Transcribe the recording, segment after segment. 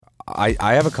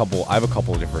I have a couple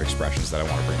of different expressions that I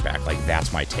want to bring back. Like,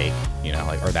 that's my take,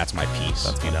 or that's my piece.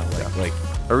 Like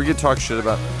Are we gonna talk shit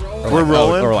about? we're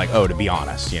rolling, or like, to be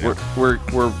honest, We're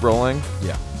rolling.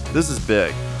 Yeah. This is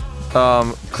big.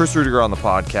 Chris Ruediger on the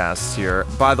podcast here.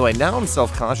 By the way, now I'm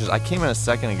self-conscious. I came in a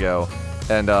second ago,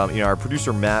 and our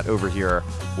producer Matt over here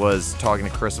was talking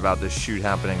to Chris about this shoot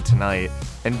happening tonight.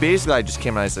 And basically, I just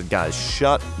came in and I said, guys,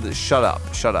 shut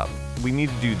up. We need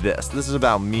to do this. This is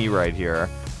about me right here,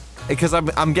 because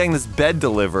I'm getting this bed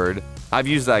delivered. I've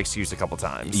used that excuse a couple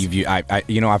times.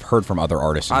 I've heard from other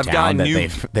artists in town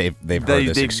that they've heard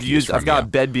this excuse. I've got a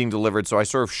bed being delivered, so I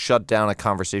sort of shut down a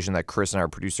conversation that Chris and our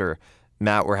producer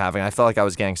Matt were having. I felt like I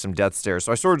was getting some death stares,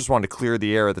 so I sort of just wanted to clear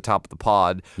the air at the top of the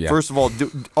pod. Yeah. First of all,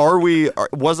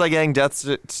 was I getting death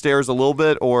stares a little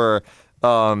bit, or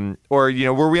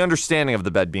were we understanding of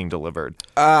the bed being delivered?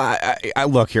 I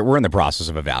look here. We're in the process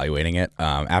of evaluating it.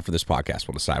 After this podcast,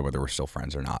 we'll decide whether we're still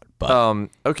friends or not. But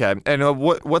okay. And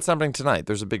what's happening tonight?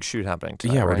 There's a big shoot happening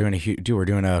tonight. Yeah, right? we're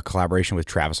doing a collaboration with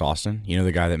Travis Austin. You know,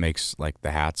 the guy that makes like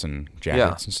the hats and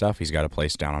jackets and stuff. He's got a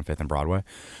place down on 5th and Broadway.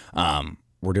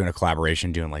 We're doing a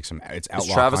collaboration, doing like it's outlaw country.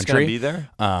 Is Travis going to be there?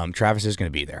 Travis is going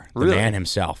to be there. Really? The man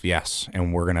himself, yes.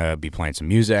 And we're going to be playing some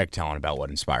music, telling about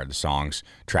what inspired the songs.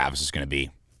 Travis is going to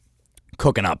be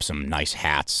cooking up some nice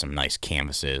hats, some nice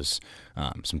canvases,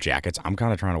 some jackets. I'm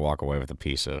kind of trying to walk away with a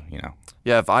piece of,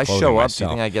 Yeah, if I show up, myself. do you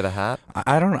think I get a hat?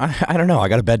 I don't know. I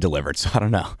got a bed delivered, so I don't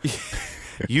know.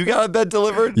 You got a bed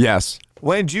delivered? Yes.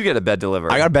 When did you get a bed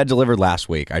delivered? I got a bed delivered last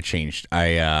week. I changed.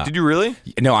 Did you really?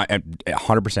 No, I'm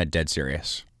 100% dead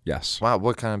serious. Yes. Wow,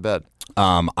 what kind of bed?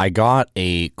 I got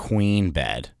a queen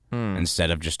bed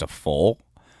instead of just a full,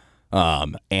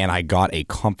 and I got a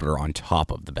comforter on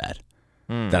top of the bed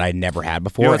that I never had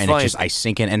before, and I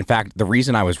sink in. In fact, the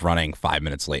reason I was running 5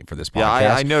 minutes late for this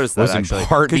podcast, I noticed that was in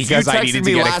part because I needed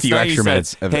to get a few extra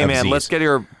minutes. Hey man, Z's. let's get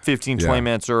here 15, 20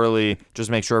 minutes early. Just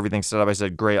make sure everything's set up. I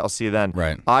said, great, I'll see you then.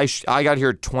 Right. I got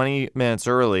here 20 minutes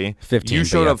early. 15. You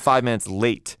showed up 5 minutes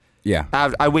late. Yeah.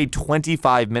 I waited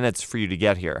 25 minutes for you to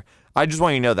get here. I just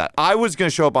want you to know that. I was going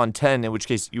to show up on 10, in which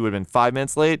case you would have been 5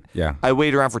 minutes late. Yeah. I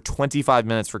waited around for 25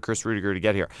 minutes for Chris Ruediger to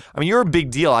get here. I mean, you're a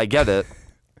big deal. I get it.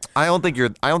 I don't think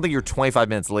you're 25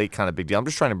 minutes late kind of big deal. I'm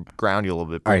just trying to ground you a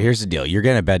little bit. All right, here's the deal. You're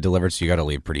getting a bed delivered, so you got to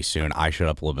leave pretty soon. I showed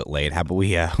up a little bit late. How about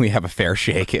we have a fair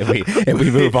shake and we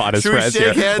move on as friends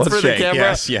here? Should we shake hands for the camera?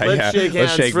 Yes, Let's shake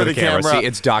hands for the camera. See,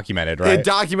 it's documented, right? It's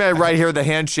documented right here, the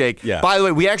handshake. Yeah. By the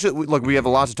way, we have a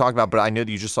lot to talk about, but I know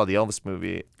that you just saw the Elvis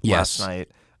movie last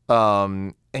night.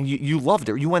 And you loved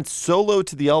it. You went solo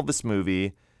to the Elvis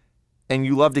movie. And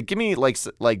you loved it. Give me like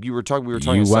we were talking a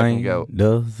second ago.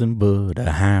 Nothing but a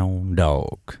hound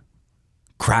dog,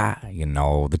 crying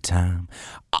all the time.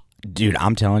 Dude,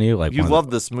 I'm telling you, like you love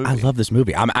this movie. I love this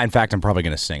movie. In fact, I'm probably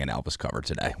going to sing an Elvis cover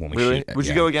today when we really? shoot it. Would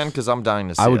you go again? Because I'm dying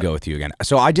to see it. I would go with you again.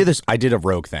 So I did a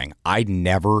rogue thing. I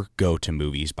never go to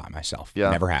movies by myself. Yeah.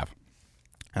 Never have.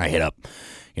 And I hit up,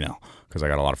 because I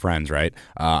got a lot of friends, right?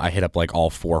 I hit up like all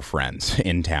 4 friends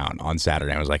in town on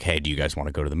Saturday. I was like, hey, do you guys want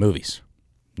to go to the movies?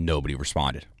 Nobody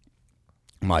responded.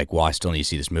 I'm like, well, I still need to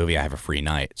see this movie. I have a free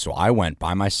night. So I went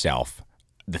by myself.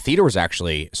 The theater was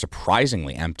actually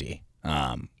surprisingly empty,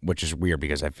 which is weird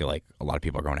because I feel like a lot of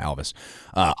people are going to Elvis.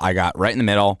 I got right in the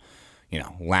middle,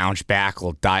 lounge back, a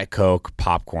little Diet Coke,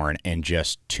 popcorn, and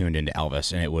just tuned into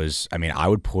Elvis. And it was, I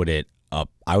would put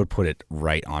it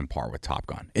right on par with Top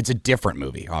Gun. It's a different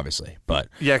movie, obviously, but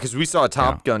yeah, because we saw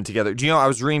Top Gun together. Do you know? I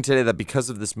was reading today that because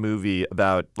of this movie,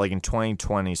 about like in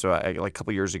 2020, so like a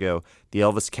couple years ago, the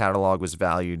Elvis catalog was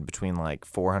valued between like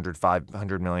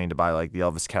 $400-500 million to buy like the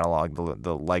Elvis catalog,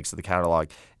 the likes of the catalog,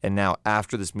 and now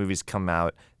after this movie's come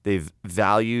out, they've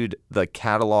valued the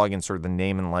catalog and sort of the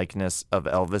name and likeness of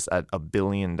Elvis at $1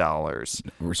 billion.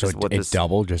 So it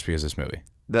doubled just because of this movie.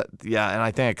 And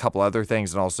I think a couple other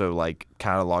things, and also like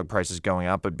catalog prices going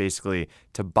up. But basically,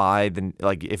 to buy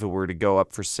if it were to go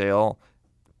up for sale,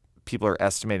 people are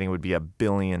estimating it would be $1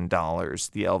 billion. The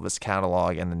Elvis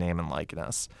catalog and the name and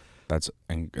likeness. That's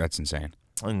insane.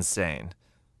 Insane.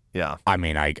 Yeah.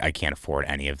 I can't afford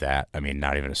any of that.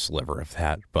 Not even a sliver of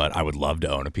that. But I would love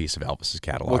to own a piece of Elvis's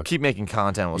catalog. We'll keep making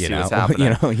content. We'll see what's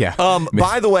happening. Yeah.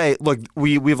 By the way, look,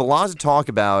 we have a lot to talk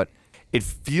about. It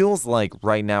feels like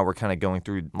right now we're kind of going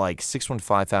through like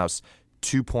 615 House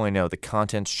 2.0. The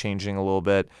content's changing a little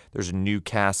bit. There's a new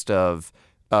cast of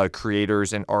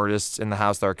creators and artists in the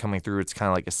house that are coming through. It's kind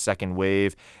of like a second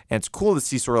wave. And it's cool to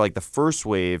see sort of like the first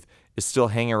wave is still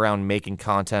hanging around making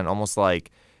content, almost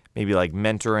like maybe like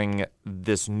mentoring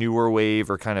this newer wave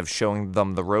or kind of showing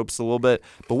them the ropes a little bit.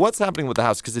 But what's happening with the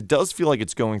house? Because it does feel like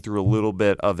it's going through a little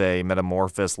bit of a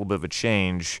metamorphosis, a little bit of a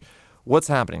change. what's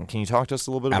happening? Can you talk to us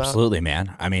a little bit about it? Absolutely,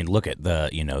 man. I mean, look at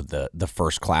the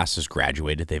first class has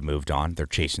graduated. They've moved on. They're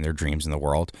chasing their dreams in the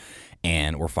world,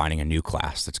 and we're finding a new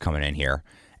class that's coming in here,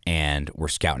 and we're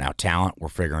scouting out talent. We're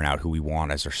figuring out who we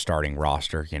want as our starting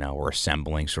roster. We're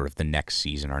assembling sort of the next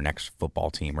season, our next football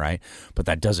team, right? But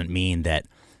that doesn't mean that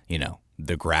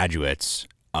the graduates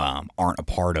aren't a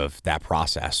part of that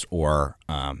process, or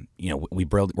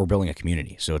we're building a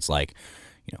community. So it's like,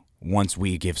 once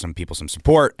we give some people some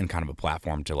support and kind of a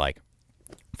platform to like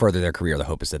further their career, the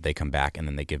hope is that they come back and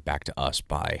then they give back to us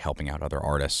by helping out other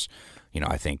artists.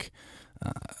 I think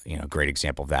a great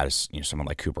example of that is someone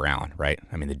like Cooper Allen, right?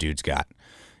 I mean, the dude's got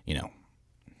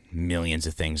millions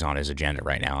of things on his agenda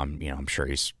right now. I'm sure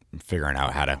he's figuring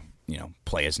out how to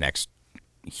play his next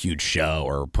huge show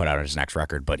or put out his next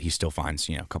record, but he still finds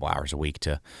a couple hours a week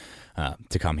to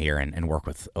come here and work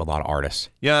with a lot of artists.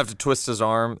 You don't have to twist his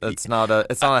arm. It's not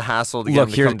a hassle to get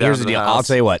him to come down here's to the deal. house. I'll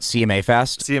tell you what, CMA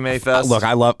Fest. Look,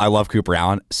 I love Cooper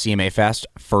Allen. CMA Fest,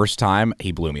 first time,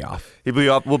 he blew me off. He blew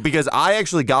you up. Well, because I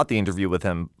actually got the interview with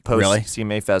him post Really?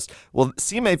 CMA Fest. Well,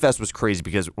 CMA Fest was crazy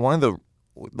because one of the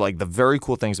very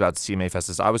cool things about CMA Fest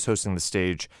is I was hosting the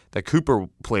stage that Cooper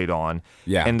played on.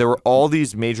 Yeah. And there were all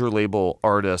these major label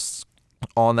artists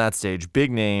on that stage, big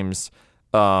names,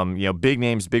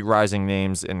 big rising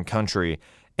names in country.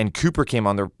 And Cooper came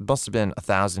on. There must have been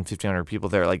 1,000, 1,500 people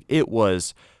there. Like, it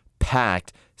was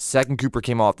packed. Second Cooper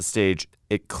came off the stage,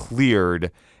 it cleared,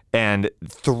 and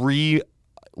three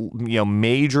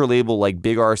major label like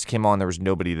big artists came on. There was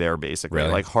nobody there, basically.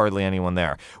 Really? Like hardly anyone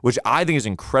there, which I think is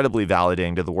incredibly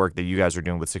validating to the work that you guys are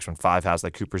doing with 615 House,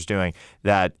 that Cooper's doing.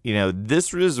 That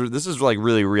this is like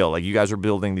really real. Like, you guys are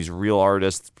building these real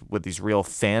artists with these real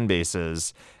fan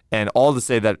bases. And all to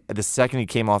say that the second he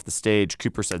came off the stage,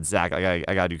 Cooper said, "Zach, I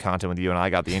got to do content with you," and I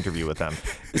got the interview with him.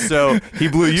 So he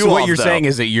blew you off. So what you're though. saying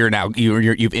is that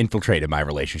you've infiltrated my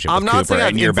relationship with Cooper, I'm not saying I've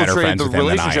and you're better infiltrated friends the with him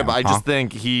relationship. than I am. just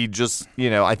think he just,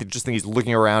 just think he's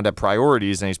looking around at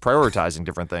priorities and he's prioritizing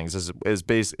different things.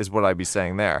 Is what I'd be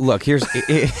saying there. Look, here's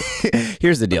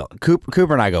the deal.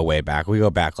 Cooper and I go way back. We go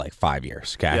back like 5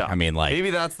 years. Okay, Yeah. I mean, like,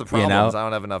 maybe that's the problem. Is I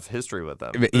don't have enough history with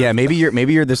them. Yeah, maybe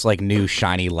you're this like new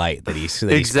shiny light that he's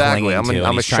Exactly. clinging to.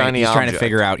 I'm a shiny He's trying to object.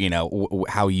 figure out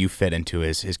how you fit into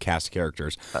his cast of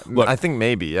characters. Look, I think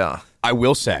maybe, yeah. I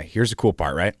will say, here's the cool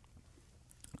part, right?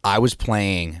 I was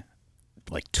playing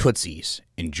like Tootsies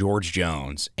and George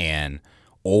Jones and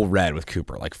Old Red with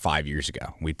Cooper like 5 years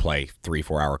ago. We'd play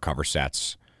 3-4 hour cover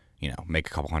sets, make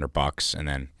a couple $100 and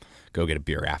then go get a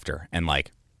beer after. And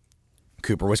like,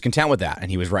 Cooper was content with that, and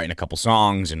he was writing a couple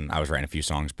songs and I was writing a few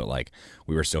songs, but like,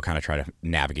 we were still kind of trying to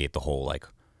navigate the whole like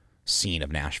scene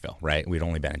of Nashville, right? We'd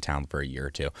only been in town for a year or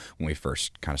two when we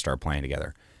first kind of started playing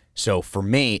together. So for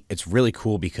me, it's really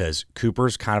cool because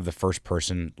Cooper's kind of the first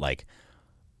person like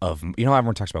of,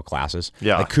 everyone talks about classes.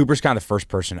 Yeah. Like, Cooper's kind of the first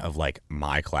person of like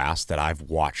my class that I've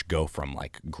watched go from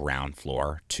like ground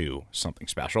floor to something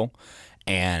special.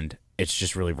 And it's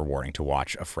just really rewarding to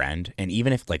watch a friend. And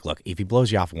even if like, look, if he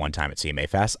blows you off one time at CMA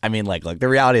Fest, I mean, like the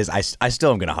reality is I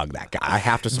still am going to hug that guy. I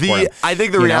have to support him. I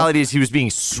think the reality is he was being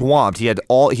swamped. He had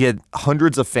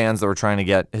hundreds of fans that were trying to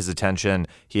get his attention.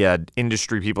 He had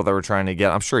industry people that were trying to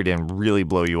get. I'm sure he didn't really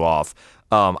blow you off.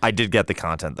 I did get the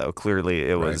content though. Clearly,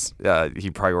 it was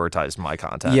he prioritized my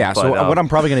content. Yeah. But, so what I'm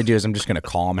probably going to do is I'm just going to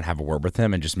call him and have a word with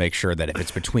him and just make sure that if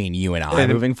it's between you and I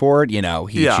moving forward, he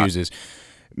chooses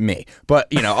me.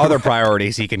 But other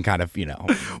priorities he can kind of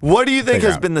What do you think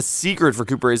has out. been the secret for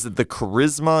Cooper? Is it the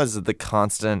charisma? Is it the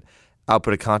constant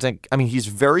output of content? I mean, he's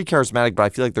very charismatic, but I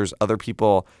feel like there's other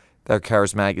people that are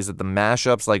charismatic. Is it the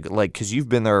mashups? Like because you've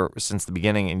been there since the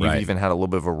beginning, and you've even had a little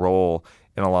bit of a role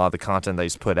in a lot of the content that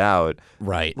he's put out.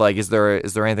 Right. Like, is there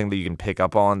anything that you can pick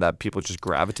up on that people just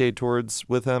gravitate towards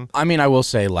with him? I mean, I will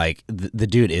say, like, the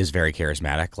dude is very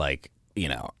charismatic. Like,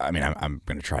 I mean, I'm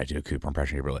going to try to do a Cooper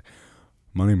impression here, but like,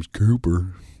 my name's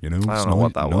Cooper. I don't know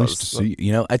what that nice was. to see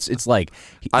you. It's like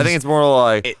I think it's more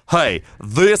like, hey,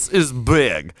 this is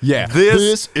big. Yeah,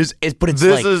 this is but it's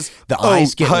this like is the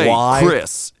eyes get wide.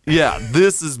 Chris. Yeah,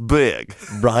 this is big.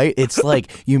 Right? It's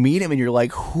like you meet him and you're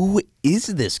like, who is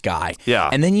this guy? Yeah.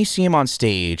 And then you see him on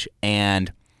stage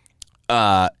and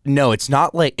no, it's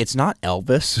not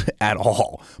Elvis at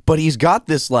all. But he's got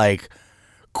this like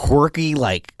quirky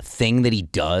like thing that he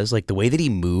does, like the way that he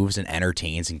moves and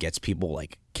entertains and gets people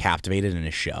like captivated in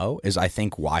his show is I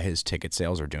think why his ticket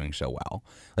sales are doing so well.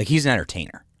 Like he's an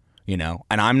entertainer, and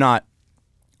I'm not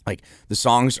like the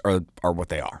songs are what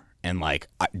they are. And like,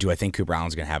 do I think Cooper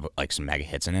Allen's gonna have like some mega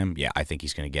hits in him? Yeah, I think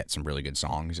he's gonna get some really good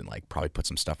songs and like probably put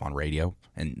some stuff on radio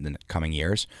in the coming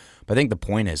years. But I think the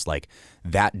point is like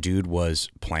that dude was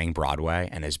playing Broadway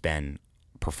and has been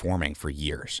performing for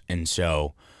years. And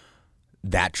so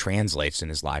that translates in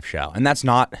his live show. And that's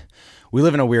not, we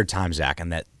live in a weird time, Zach,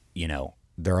 and that, you know,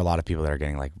 there are a lot of people that are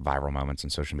getting like viral moments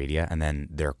on social media and then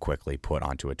they're quickly put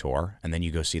onto a tour and then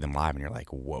you go see them live and you're like,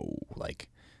 whoa, like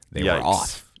they were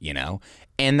off, you know?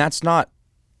 And that's not,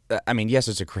 I mean, yes,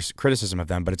 it's a criticism of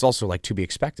them, but it's also like to be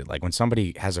expected. Like when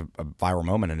somebody has a viral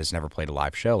moment and has never played a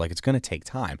live show, like it's going to take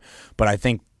time. But I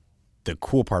think the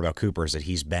cool part about Cooper is that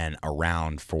he's been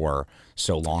around for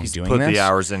so long doing this. He's put the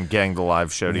hours in getting the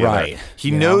live show together. Right.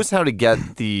 He knows how to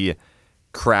get the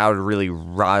crowd really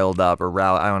riled up or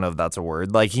I don't know if that's a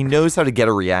word. Like he knows how to get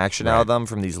a reaction out of them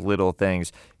from these little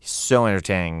things. He's so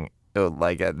entertaining.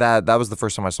 Like that was the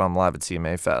first time I saw him live at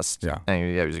CMA Fest. Yeah.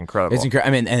 And he was incredible. It's incredible.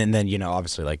 I mean, and then, you know,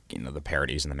 obviously like, you know, the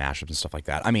parodies and the mashups and stuff like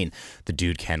that. I mean, the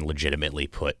dude can legitimately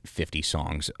put 50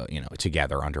 songs, you know,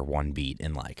 together under one beat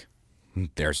in like,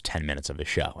 there's 10 minutes of his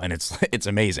show and it's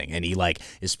amazing. And he like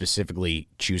is specifically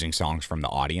choosing songs from the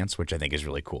audience, which I think is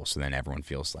really cool. So then everyone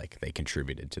feels like they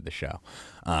contributed to the show.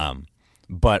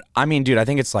 But I mean, dude, I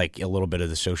think it's like a little bit of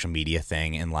the social media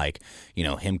thing and like, you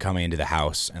know, him coming into the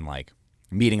house and like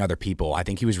meeting other people. I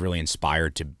think he was really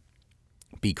inspired to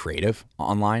be creative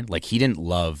online. Like he didn't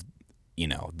love, you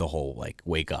know, the whole like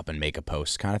wake up and make a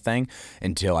post kind of thing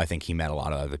until I think he met a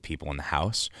lot of other people in the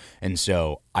house. And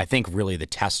so I think really the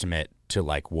testament to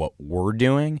like what we're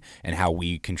doing and how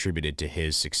we contributed to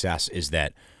his success is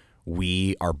that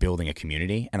we are building a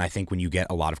community. And I think when you get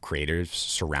a lot of creators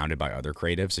surrounded by other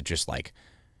creatives, it just like,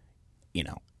 you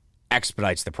know,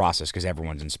 expedites the process because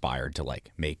everyone's inspired to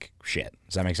like make shit.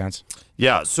 Does that make sense?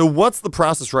 Yeah. So what's the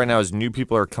process right now as new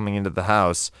people are coming into the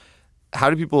house? How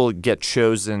do people get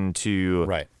chosen to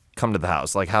come to the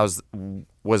house? Like what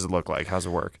does it look like? How's it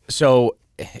work? So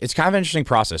it's kind of an interesting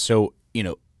process. So, you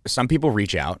know, some people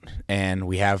reach out and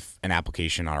we have an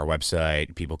application on our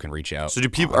website. People can reach out. So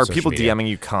are people DMing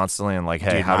you constantly and like,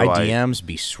 hey, dude, how do my DMs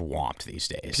be swamped these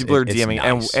days. People are DMing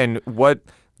nice. and what,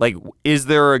 like, is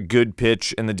there a good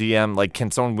pitch in the DM? Like, can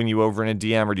someone win you over in a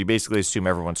DM, or do you basically assume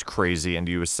everyone's crazy and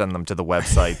you send them to the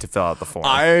website to fill out the form?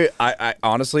 I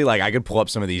honestly, like, I could pull up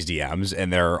some of these DMs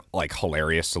and they're like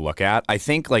hilarious to look at. I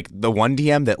think like the one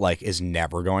DM that like is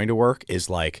never going to work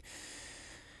is like,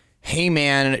 hey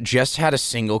man, just had a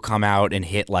single come out and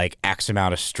hit like X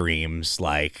amount of streams,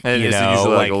 like, and you know,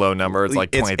 usually like a low number. It's like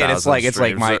 20,000. It's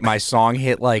like my song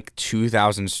hit like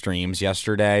 2,000 streams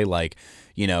yesterday. Like,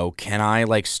 you know, can I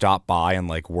like stop by and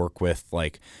like work with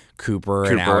like Cooper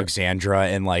and Alexandra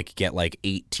and like get like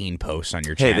 18 posts on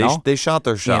your channel? Hey, they shot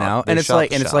their shot. You know, and it's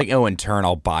like, oh, in turn,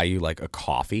 I'll buy you like a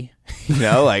coffee. You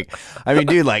know, like, I mean,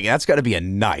 dude, like that's got to be a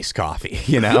nice coffee.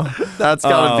 You know, that's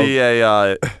got to be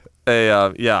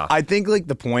yeah. I think like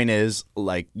the point is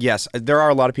like, yes, there are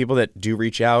a lot of people that do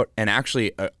reach out, and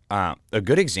actually a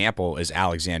good example is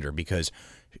Alexandra, because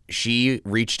she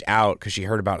reached out because she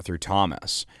heard about it through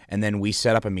Thomas, and then we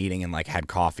set up a meeting and like had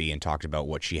coffee and talked about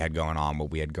what she had going on, what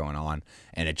we had going on,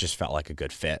 and it just felt like a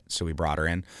good fit, so we brought her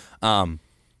in.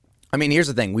 I mean, here's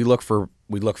the thing. We look for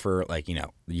like, you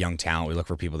know, young talent. We look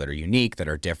for people that are unique, that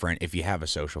are different. If you have a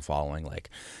social following, like,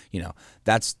 you know,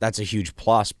 that's a huge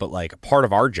plus. But like part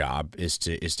of our job is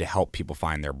to help people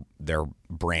find their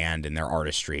brand and their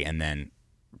artistry and then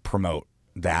promote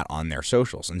that on their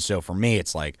socials. And so for me,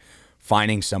 it's like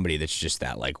finding somebody that's just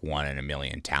that like 1 in a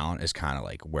million talent is kind of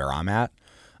like where I'm at.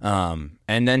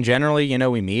 And then generally, you know,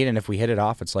 we meet, and if we hit it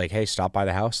off, it's like, hey, stop by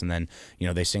the house, and then, you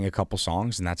know, they sing a couple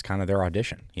songs, and that's kind of their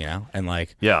audition, you know, and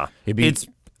like, yeah, what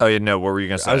were you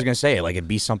gonna say? I was gonna say, like, it'd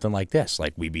be something like this,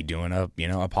 like we'd be doing a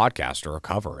podcast or a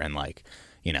cover, and like,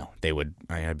 you know,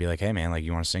 I'd be like, hey man, like,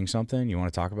 you want to sing something? You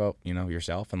want to talk about, you know,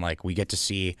 yourself? And like, we get to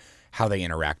see how they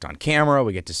interact on camera.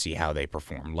 We get to see how they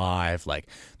perform live. Like,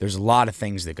 there's a lot of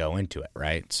things that go into it,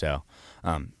 right? So,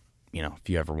 you know, if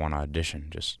you ever want to audition,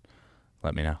 just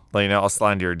let me know. I'll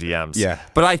slide into your DMs. Yeah.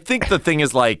 But I think the thing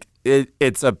is, like,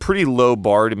 it's a pretty low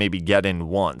bar to maybe get in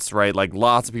once, right? Like,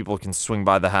 lots of people can swing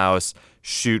by the house,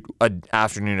 shoot an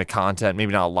afternoon of content.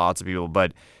 Maybe not lots of people,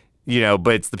 but, you know,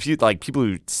 but it's the people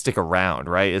who stick around,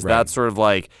 right? Is that sort of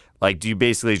like, do you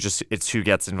basically just, it's who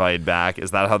gets invited back?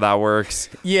 Is that how that works?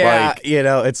 Yeah. Like, you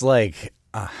know, it's like,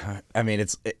 I mean,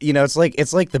 it's, you know, it's like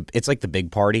the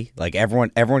big party. Like everyone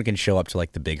can show up to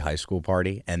like the big high school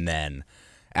party, and then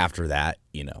after that,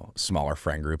 you know, smaller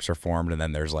friend groups are formed, and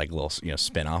then there's like little, you know,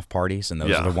 spin-off parties, and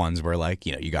those are the ones where like,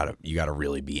 you know, you gotta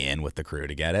really be in with the crew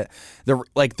to get it.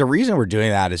 The reason we're doing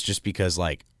that is just because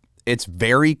like it's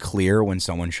very clear when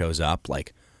someone shows up,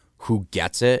 like who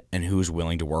gets it and who's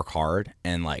willing to work hard,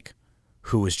 and like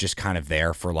who is just kind of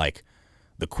there for like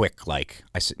the quick like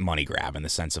money grab in the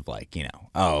sense of like, you know,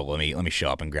 oh, let me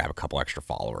show up and grab a couple extra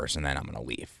followers and then I'm gonna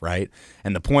leave, right?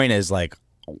 And the point is like,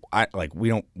 we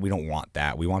don't want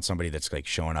that. We want somebody that's like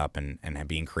showing up and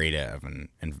being creative and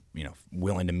you know,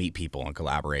 willing to meet people and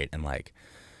collaborate. And like,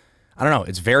 I don't know,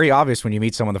 it's very obvious when you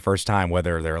meet someone the first time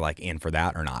whether they're like in for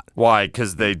that or not. Why?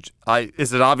 Because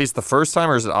is it obvious the first time,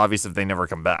 or is it obvious if they never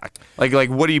come back? Like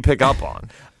what do you pick up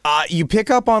on? You pick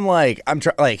up on like,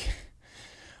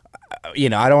 you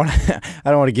know, I don't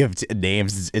want to give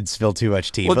names and spill too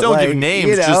much tea. Well, but don't like, give names.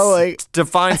 You know, just like,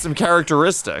 define some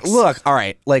characteristics. Look, all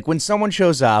right. Like when someone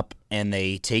shows up and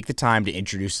they take the time to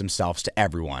introduce themselves to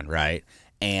everyone, right?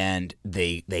 And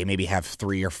they maybe have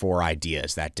 3 or 4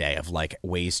 ideas that day of like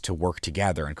ways to work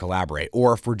together and collaborate.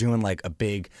 Or if we're doing like a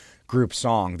big group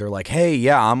song, they're like, hey,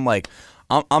 yeah,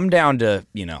 I'm down to,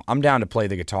 you know, I'm down to play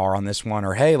the guitar on this one,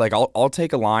 or hey, like I'll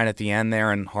take a line at the end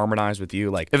there and harmonize with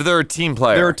you. Like if they're a team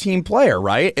player,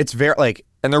 right? It's very like,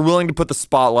 and they're willing to put the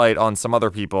spotlight on some other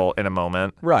people in a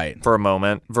moment, right? For a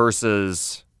moment,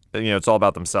 versus, you know, it's all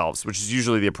about themselves, which is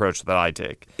usually the approach that I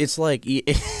take. It's like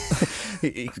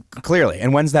clearly.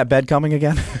 And when's that bed coming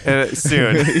again?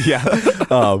 Soon.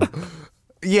 Yeah.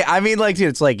 Yeah. I mean, like, dude,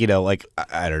 it's like, you know, like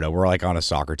I don't know, we're like on a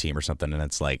soccer team or something, and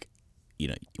it's like, you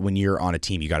know, when you're on a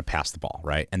team, you got to pass the ball,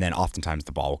 right? And then oftentimes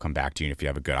the ball will come back to you, and if you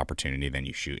have a good opportunity, then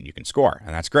you shoot and you can score,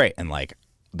 and that's great. And like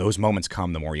those moments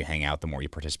come the more you hang out, the more you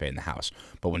participate in the house.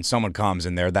 But when someone comes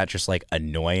and they're that just like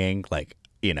annoying, like,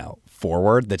 you know,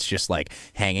 forward that's just like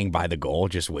hanging by the goal,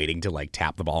 just waiting to like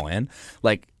tap the ball in,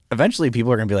 like eventually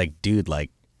people are gonna be like, dude, like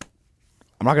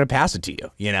I'm not gonna pass it to you,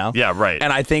 you know? Yeah, right.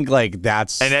 And I think like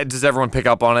that's. And does everyone pick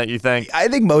up on it? You think? I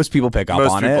think most people pick up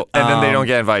on it, and then they don't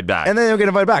get invited back. And then they don't get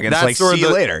invited back. And it's like, see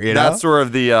you later. You know? That's sort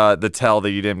of the tell that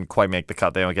you didn't quite make the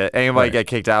cut. They don't get anybody get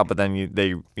kicked out, but then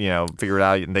they figure it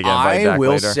out and they get invited back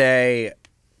later. I will say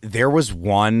there was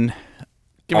one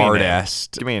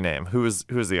artist. Give me a name. Who is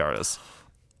the artist?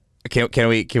 Can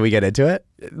we get into it?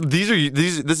 This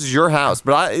is your house,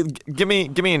 but give me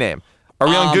a name. Are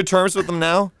we on good terms with them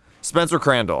now? Spencer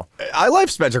Crandall. I like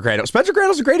Spencer Crandall. Spencer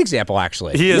Crandall's a great example,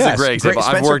 actually. He is a great example.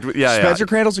 I've worked with Spencer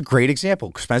Crandall's a great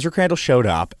example. Spencer Crandall showed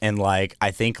up and like I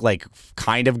think like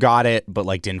kind of got it, but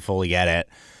like didn't fully get it.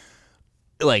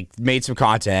 Like made some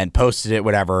content, posted it,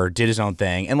 whatever, did his own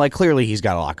thing, and like clearly he's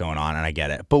got a lot going on, and I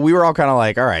get it. But we were all kind of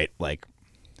like, all right, like,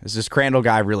 is this Crandall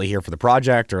guy really here for the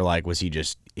project, or like was he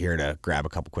just here to grab a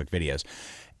couple quick videos?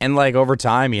 And like over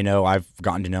time, you know, I've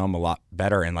gotten to know him a lot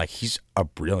better, and like he's a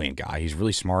brilliant guy. He's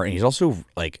really smart, and he's also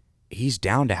like he's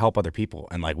down to help other people.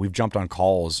 And like we've jumped on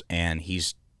calls, and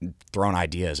he's thrown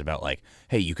ideas about like,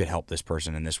 hey, you could help this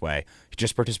person in this way. He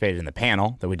just participated in the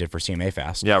panel that we did for CMA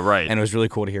Fest. Yeah, right. And it was really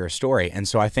cool to hear his story. And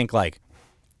so I think like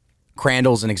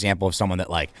Crandall's an example of someone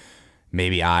that like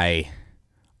maybe I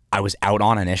was out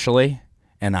on initially,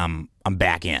 and I'm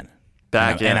back in.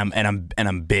 And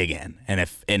I'm big in. And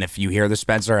if you hear the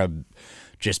Spencer, I'm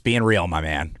just being real, my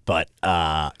man. But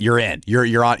you're in.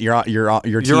 You're on team player. You're on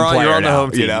the now,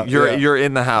 home team. You know? You're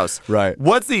in the house. Right.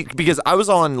 Because I was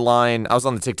online, I was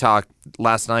on the TikTok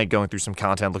last night going through some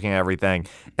content, looking at everything,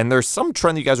 and there's some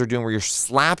trend that you guys are doing where you're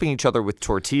slapping each other with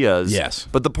tortillas. Yes.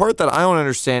 But the part that I don't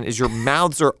understand is your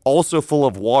mouths are also full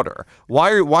of water.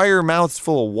 Why are your mouths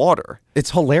full of water?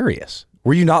 It's hilarious.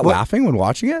 Were you not laughing when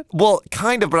watching it? Well,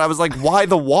 kind of, but I was like, why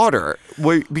the water?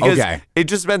 Because it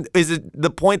just meant, is it the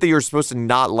point that you're supposed to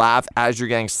not laugh as you're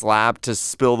getting slapped to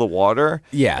spill the water?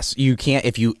 Yes, you can't.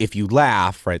 If you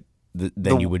laugh, right,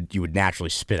 then you would naturally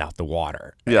spit out the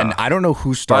water. Yeah. And I don't know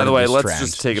who started this trend. By the way, let's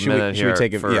just take a minute here.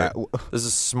 This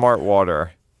is Smart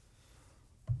Water.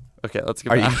 Okay, let's get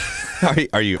back.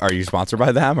 Are you sponsored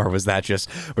by them, or was that just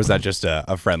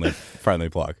a friendly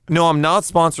plug? No, I'm not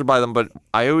sponsored by them, but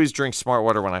I always drink Smart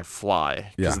Water when I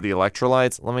fly because of the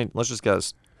electrolytes. Let's just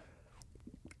guess.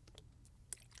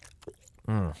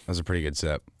 That was a pretty good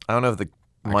sip. I don't know if the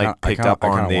mic picked up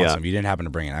on the. You didn't happen to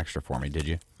bring an extra for me, did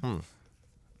you? Do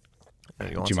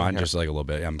you mind just like a little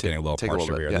bit? I'm getting a little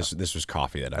parched over here. Yeah. This was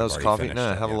coffee that I've was already coffee. finished.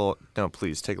 No, have a little. No,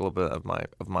 please take a little bit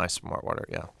of my Smart Water.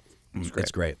 Yeah.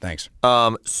 It's great. Thanks.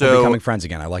 So we're becoming friends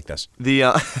again. I like this.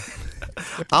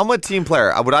 I'm a team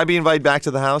player. Would I be invited back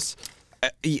to the house?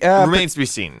 Remains to be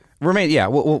seen. Yeah,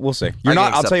 we'll see. You're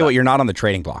not. I'll tell you what. You're not on the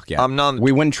trading block yet. I'm not.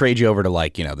 We wouldn't trade you over to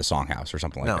like the Song House or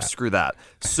something like that. No, screw that.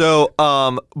 So,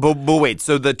 but wait.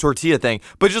 So the tortilla thing.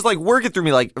 But just like work it through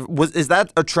me. Like, is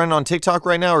that a trend on TikTok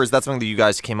right now, or is that something that you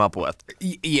guys came up with?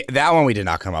 Yeah, that one we did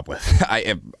not come up with.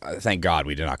 Thank God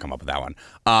we did not come up with that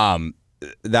one.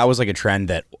 That was like a trend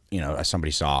that somebody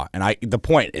saw, and the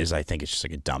point is, I think it's just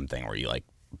like a dumb thing where you like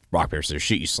rock paper scissors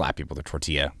shoot, you slap people with a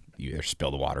tortilla, you either spill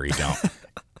the water or you don't.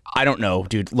 I don't know,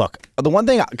 dude. Look, the one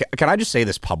thing, can I just say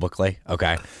this publicly?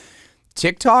 Okay.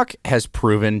 TikTok has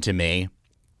proven to me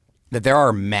that there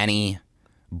are many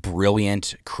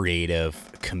brilliant,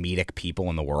 creative, comedic people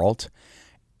in the world.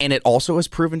 And it also has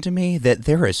proven to me that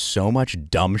there is so much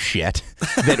dumb shit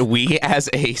that we as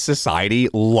a society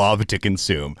love to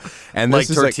consume. And Like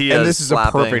this tortillas and this is a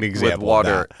perfect slapping example with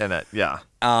water of that. in it. Yeah.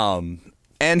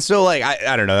 And so, like,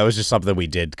 I don't know. That was just something we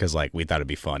did because, like, we thought it'd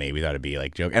be funny. We thought it'd be,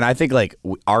 like, joke. And I think, like,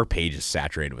 our page is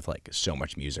saturated with, like, so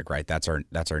much music, right? That's our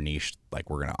niche. Like,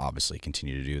 we're going to obviously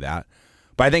continue to do that.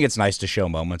 But I think it's nice to show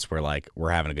moments where, like, we're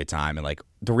having a good time. And, like,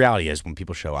 the reality is when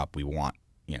people show up, we want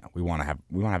to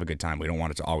have a good time. We don't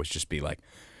want it to always just be, like,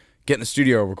 get in the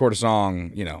studio, record a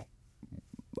song,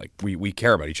 like, we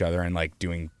care about each other. And, like,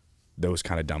 doing those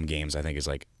kind of dumb games, I think, is,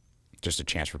 like, just a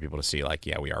chance for people to see, like,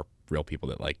 yeah, we are real people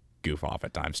that, like, goof off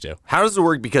at times too. How does it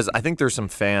work? Because I think there's some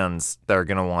fans that are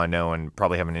going to want to know and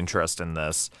probably have an interest in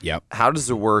this. Yep. How does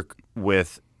it work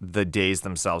with the days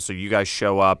themselves? So you guys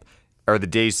show up, or the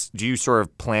days, do you sort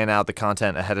of plan out the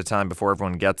content ahead of time before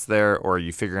everyone gets there, or are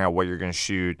you figuring out what you're going to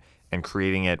shoot and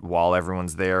creating it while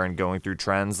everyone's there and going through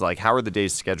trends? Like, how are the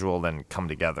days scheduled and come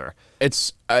together?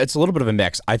 It's a little bit of a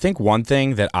mix. I think one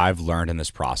thing that I've learned in this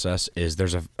process is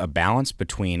there's a balance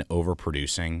between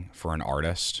overproducing for an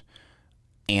artist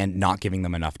and not giving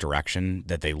them enough direction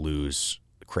that they lose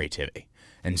creativity.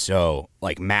 And so,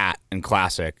 like Matt and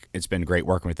Classic, it's been great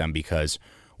working with them because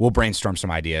we'll brainstorm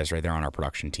some ideas right there on our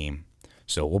production team.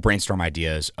 So we'll brainstorm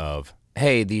ideas of,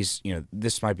 hey,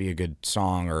 this might be a good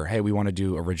song, or hey, we want to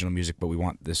do original music, but we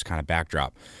want this kind of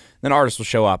backdrop. Then artists will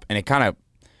show up, and it kind of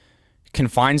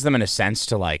confines them in a sense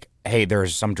to, like, hey,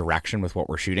 there's some direction with what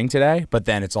we're shooting today, but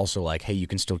then it's also like, hey, you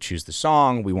can still choose the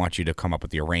song. We want you to come up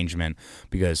with the arrangement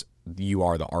because you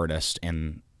are the artist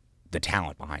and the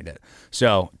talent behind it.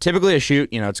 So typically a shoot,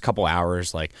 it's a couple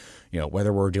hours, like,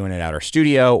 whether we're doing it at our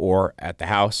studio or at the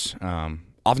house.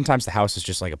 Oftentimes the house is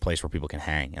just like a place where people can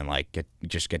hang and, like,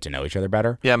 get to know each other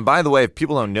better. Yeah, and by the way, if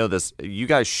people don't know this, you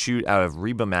guys shoot out of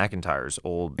Reba McEntire's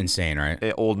old Insane,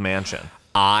 right? Old mansion.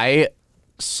 I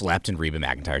slept in Reba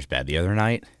McEntire's bed the other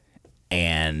night,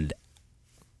 and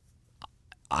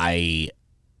I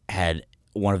had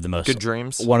one of the most good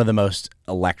dreams. One of the most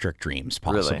electric dreams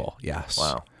possible. Really? Yes.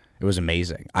 Wow. It was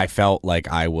amazing. I felt like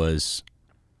I was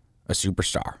a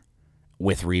superstar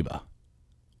with Reba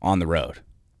on the road.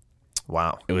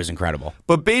 Wow. It was incredible.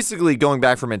 But basically, going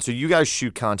back from it, so you guys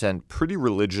shoot content pretty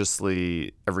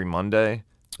religiously every Monday.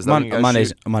 Is that when you guys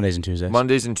shoot? Mondays and Tuesdays.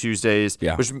 Mondays and Tuesdays.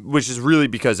 Yeah. Which is really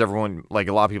because everyone, like,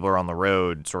 a lot of people are on the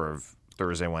road sort of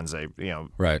Thursday, Wednesday,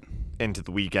 right into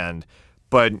the weekend.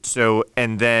 But so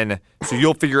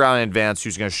you'll figure out in advance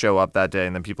who's going to show up that day,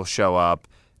 and then people show up.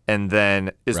 And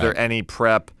then is there any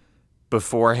prep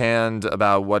beforehand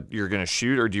about what you're going to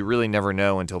shoot, or do you really never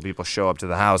know until people show up to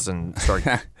the house and start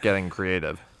getting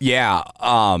creative? Yeah.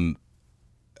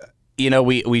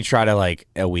 We try to, like,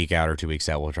 a week out or 2 weeks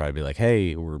out, we'll try to be like,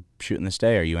 hey, we're shooting this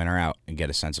day. Are you in or out? And get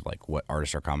a sense of, like, what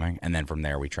artists are coming. And then from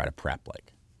there, we try to prep,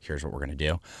 like, here's what we're going to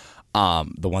do.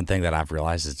 The one thing that I've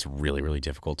realized is it's really, really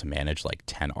difficult to manage, like,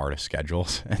 10 artist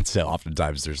schedules. And so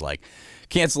oftentimes there's, like,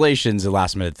 cancellations and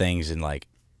last minute things. And, like,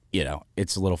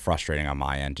 it's a little frustrating on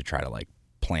my end to try to, like,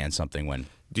 plan something when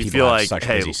do you people feel have like, such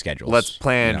hey, busy schedules. Let's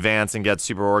plan in advance and get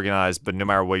super organized, but no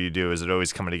matter what you do, is it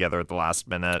always coming together at the last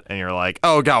minute? And you're like,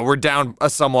 oh God, we're down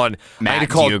someone. Matt, I had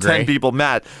to call 10 people.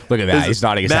 Matt, look at that. He's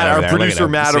nodding his head over our there. producer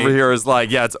Matt over here is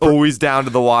like, yeah, it's always down to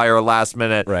the wire last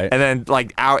minute. Right. And then,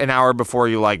 like, an hour before,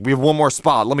 you like, we have one more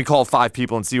spot. Let me call 5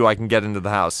 people and see who I can get into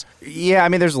the house. Yeah, I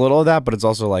mean, there's a little of that, but it's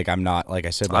also like I'm not, like I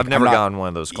said, like, I've never gotten one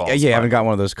of those calls. Yeah, I haven't gotten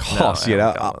one of those calls.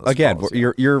 Again,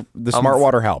 you're the smart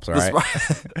water helps, all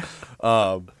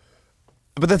right.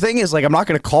 But the thing is, like, I'm not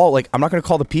going to call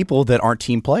the people that aren't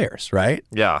team players, right?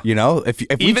 Yeah. If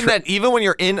even when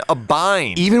you're in a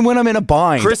bind, even when I'm in a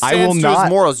bind, Chris I will stands to not. his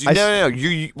morals. No.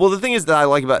 Well, the thing is that I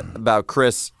like about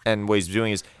Chris and what he's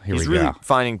doing is he's really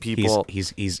finding people.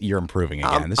 You're improving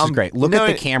again. This is great. Look at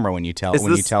the camera when you tell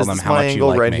them how much you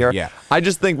like right me. Here? Yeah. I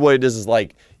just think what it is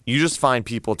like you just find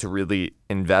people to really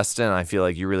invest in. I feel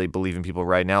like you really believe in people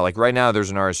right now. Like right now,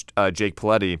 there's an artist, Jake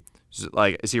Paletti.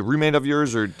 Is he a roommate of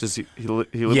yours, or does he live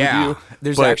with you?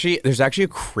 There's actually a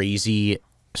crazy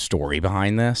story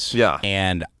behind this. Yeah.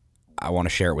 And I want to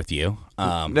share it with you.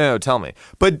 No, tell me.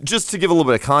 But just to give a little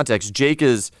bit of context, Jake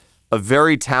is a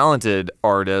very talented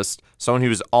artist, someone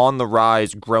who's on the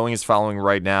rise, growing his following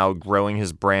right now, growing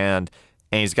his brand,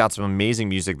 and he's got some amazing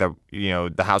music that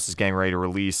the house is getting ready to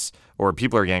release, or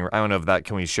people are getting. I don't know if that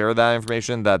can we share that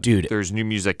information? That dude, there's new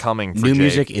music coming.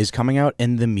 Music is coming out,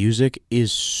 and the music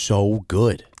is so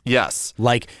good. Yes.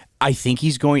 Like, I think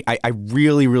he's going. I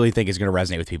really, really think it's going to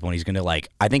resonate with people, and he's going to like.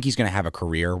 I think he's going to have a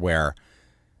career where,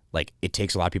 like, it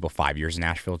takes a lot of people 5 years in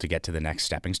Nashville to get to the next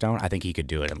stepping stone. I think he could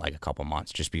do it in like a couple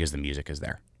months, just because the music is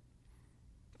there.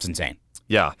 It's insane.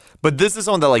 Yeah, but this is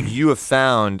something that like you have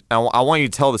found. I want you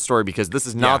to tell the story because this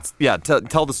is not. Yeah,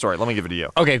 tell the story. Let me give it to you.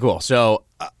 Okay, cool. So,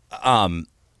 I'm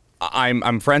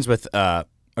friends with a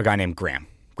guy named Graham.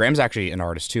 Graham's actually an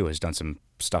artist too. Has done some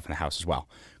stuff in the house as well.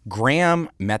 Graham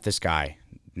met this guy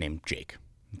named Jake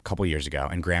a couple years ago,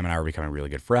 and Graham and I were becoming really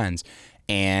good friends.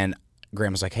 And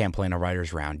Graham was like, "Hey, I'm playing a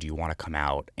writers round. Do you want to come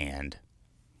out and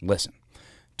listen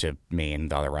to me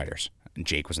and the other writers?" And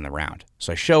Jake was in the round,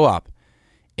 so I show up.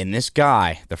 And this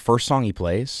guy, the first song he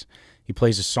plays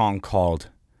a song called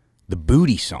 "The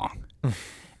Booty Song,"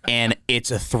 and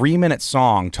it's a 3-minute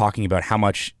song talking about how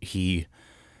much he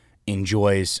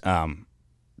enjoys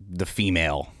the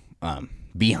female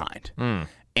behind.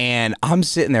 And I'm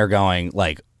sitting there going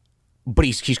like, but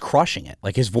he's crushing it.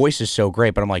 Like, his voice is so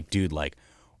great, but I'm like, dude, like,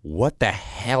 what the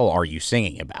hell are you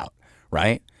singing about?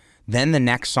 Right? Then the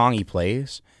next song he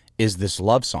plays is this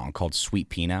love song called Sweet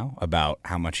Pinot about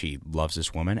how much he loves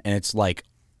this woman. And it's like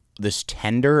this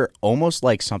tender, almost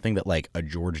like something that like a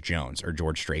George Jones or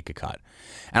George Strait could cut.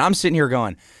 And I'm sitting here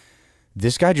going,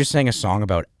 this guy just sang a song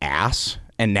about ass,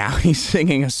 and now he's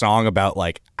singing a song about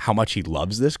like how much he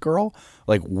loves this girl.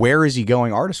 Like, where is he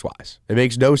going artist-wise? It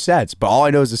makes no sense. But all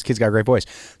I know is this kid's got a great voice.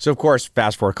 So, of course,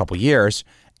 fast forward a couple years,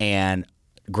 and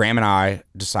Graham and I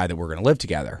decide that we're going to live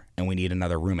together, and we need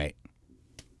another roommate.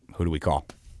 Who do we call?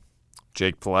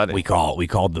 Jake Paletti. We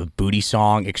called the booty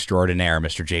song extraordinaire,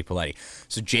 Mr. Jake Paletti.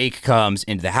 So Jake comes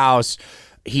into the house.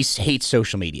 He hates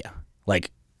social media,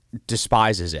 like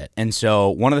despises it. And so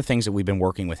one of the things that we've been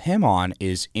working with him on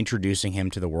is introducing him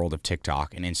to the world of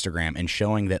TikTok and Instagram and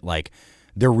showing that like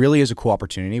there really is a cool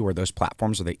opportunity where those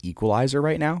platforms are the equalizer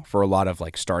right now for a lot of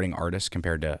like starting artists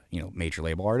compared to, you know, major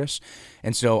label artists.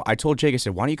 And so I told Jake, I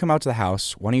said, why don't you come out to the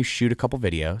house? Why don't you shoot a couple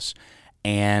videos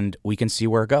and we can see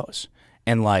where it goes?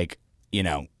 And like, you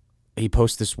know, he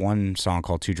posts this one song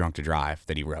called Too Drunk to Drive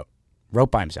that he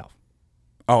wrote by himself.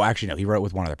 Oh, actually, no, he wrote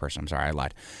with one other person. I'm sorry, I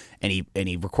lied. And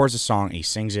he records a song and he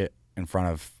sings it in front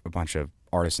of a bunch of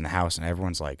artists in the house, and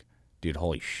everyone's like, dude,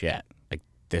 holy shit. Like,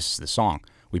 this is the song.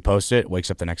 We post it, wakes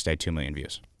up the next day, 2 million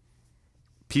views.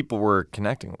 People were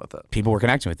connecting with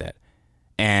it.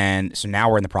 And so now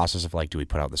we're in the process of like, do we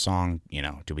put out the song? You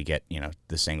know, do we get, you know,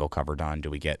 the single cover done? Do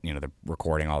we get, you know, the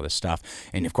recording, all this stuff?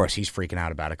 And of course he's freaking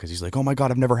out about it because he's like, oh my God,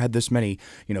 I've never had this many,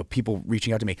 you know, people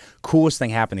reaching out to me. Coolest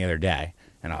thing happened the other day.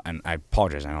 And I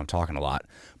apologize, I know I'm talking a lot,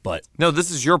 but no,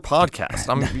 this is your podcast.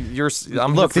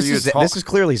 Look, this is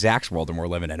clearly Zach's world and we're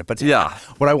living in it. But yeah,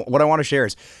 what I want to share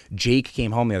is Jake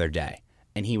came home the other day.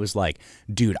 And he was like,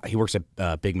 dude, he works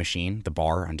at Big Machine, the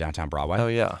bar on downtown Broadway. Oh,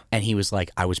 yeah. And he was like,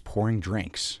 I was pouring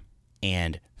drinks,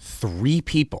 and 3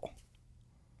 people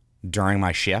during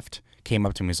my shift came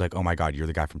up to me and was like, oh, my God, you're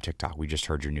the guy from TikTok. We just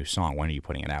heard your new song. When are you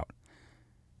putting it out?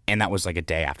 And that was like a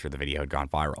day after the video had gone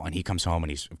viral. And he comes home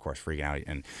and he's, of course, freaking out.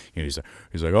 And you know,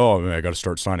 he's like, oh, man, I got to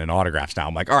start signing autographs now.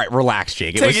 I'm like, all right, relax,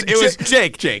 Jake. Jake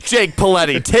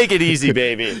Paletti. Take it easy,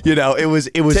 baby. You know, it was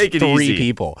Take 3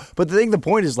 people. But the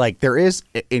point is, like, there is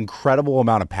an incredible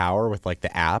amount of power with like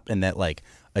the app, and that like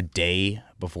a day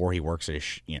before he works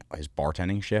his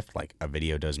bartending shift, like a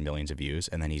video does millions of views,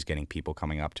 and then he's getting people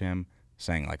coming up to him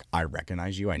saying like, I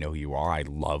recognize you. I know who you are. I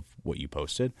love what you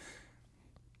posted.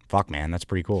 Fuck, man, that's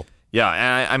pretty cool. Yeah,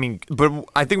 and I mean, but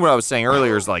I think what I was saying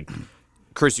earlier is like,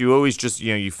 Chris, you always just,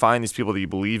 you know, you find these people that you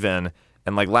believe in.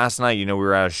 And like last night, you know, we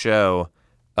were at a show.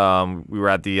 We were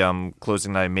at the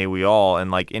closing night of May We All, and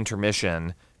like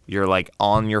intermission, you're like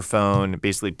on your phone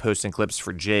basically posting clips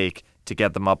for Jake to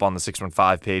get them up on the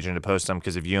 615 page and to post them,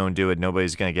 because if you don't do it,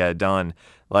 nobody's going to get it done.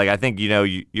 Like, I think, you know,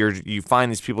 you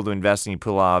find these people to invest in, you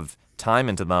put a lot of time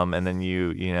into them, and then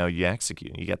you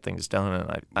execute, you get things done.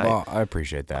 And I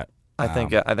appreciate that. I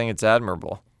think it's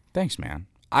admirable. Thanks, man.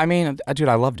 I mean, dude,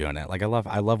 I love doing it. Like, I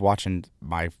love watching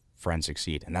my friends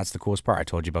succeed, and that's the coolest part. I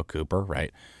told you about Cooper,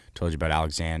 right? Told you about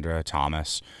Alexandra,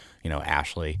 Thomas, you know,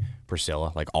 Ashley,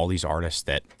 Priscilla, like all these artists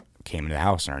that came into the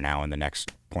house and are now in the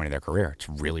next point of their career. It's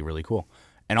really, really cool.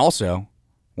 And also,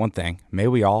 one thing, May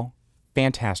We All,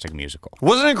 fantastic musical.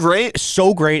 Wasn't it great?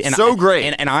 So great. And so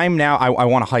great. And I'm now, I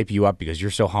want to hype you up because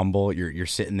you're so humble. You're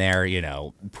sitting there, you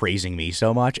know, praising me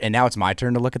so much. And now it's my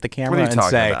turn to look at the camera and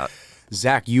say, about?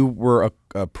 Zach, you were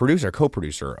a producer,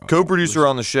 co-producer. Co-producer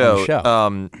on the show.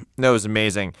 No, it was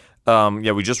amazing.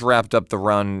 Yeah, we just wrapped up the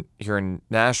run here in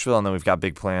Nashville, and then we've got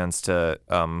big plans to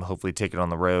hopefully take it on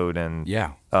the road. And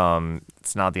yeah,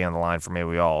 it's not the end of the line for May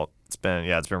We All.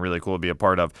 It's been really cool to be a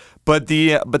part of. But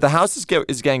the house is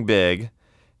getting big.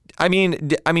 I mean,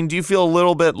 do you feel a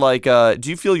little bit like do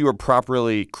you feel you were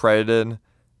properly credited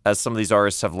as some of these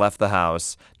artists have left the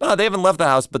house? No, they haven't left the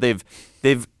house, but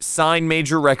they've signed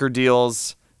major record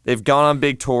deals. They've gone on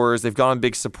big tours. They've gone on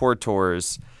big support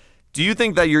tours. Do you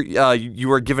think that you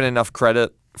were given enough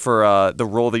credit for the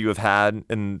role that you have had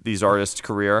in these artists'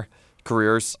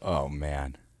 careers? Oh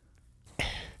man.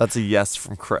 That's a yes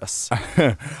from Chris.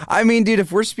 I mean, dude,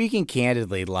 if we're speaking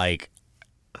candidly, like,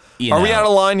 are we out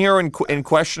of line here in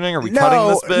questioning? Are we No, cutting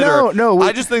this bit? no,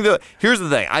 I just think that here's the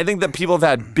thing. I think that people have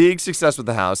had big success with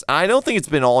the house, and I don't think it's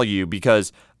been all you,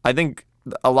 because I think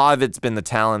a lot of it's been the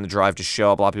talent, the drive to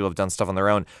show up. A lot of people have done stuff on their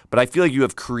own, but I feel like you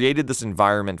have created this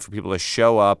environment for people to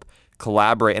show up,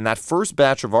 collaborate, and that first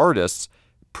batch of artists,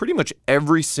 pretty much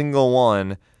every single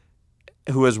one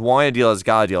who has won a deal has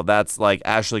got a deal. That's like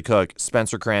Ashley Cook,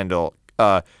 Spencer Crandall,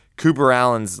 Cooper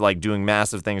Allen's like doing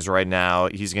massive things right now.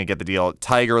 He's gonna get the deal.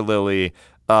 Tiger Lily,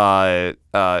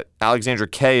 Alexandra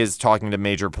Kay is talking to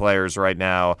major players right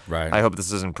now. Right. I hope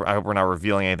this isn't. I hope we're not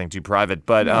revealing anything too private.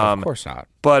 But no, of course not.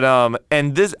 But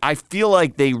and this, I feel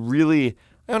like they really.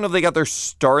 I don't know if they got their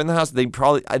start in the house.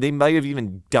 They might have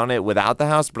even done it without the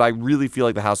house. But I really feel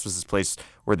like the house was this place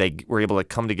where they were able to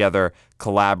come together,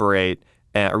 collaborate.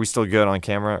 Are we still good on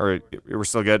camera? Or we're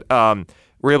still good?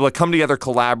 We're able to come together,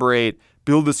 collaborate,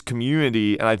 build this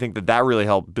community, and I think that really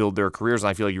helped build their careers. And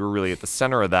I feel like you were really at the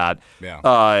center of that.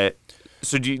 Yeah.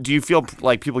 So do you feel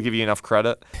like people give you enough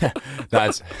credit?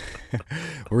 That's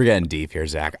we're getting deep here,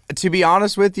 Zach. To be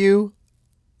honest with you,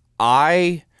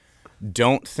 I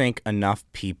don't think enough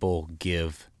people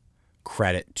give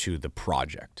credit to the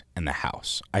project and the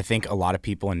house. I think a lot of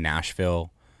people in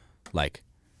Nashville like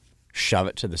shove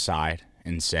it to the side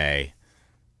and say,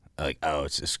 like, oh,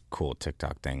 it's this cool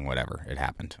TikTok thing, whatever, it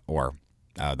happened. Or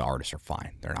the artists are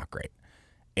fine, they're not great.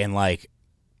 And like,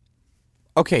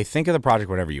 okay, think of the project,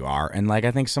 whatever you are. And like,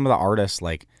 I think some of the artists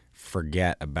like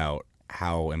forget about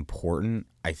how important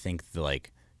I think the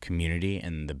like community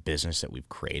and the business that we've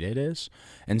created is.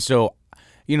 And so,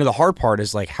 you know, the hard part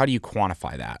is like, how do you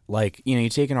quantify that? Like, you know, you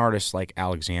take an artist like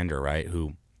Alexander, right,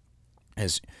 who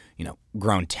has, you know,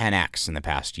 grown 10x in the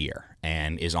past year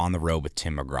and is on the road with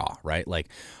Tim McGraw, right? Like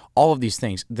all of these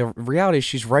things. The reality is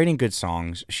she's writing good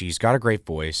songs, she's got a great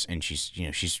voice, and she's, you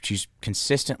know, she's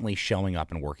consistently showing up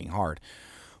and working hard.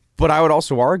 But I would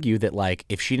also argue that like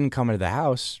if she didn't come into the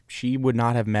house, she would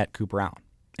not have met Cooper Allen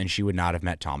and she would not have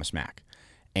met Thomas Mack.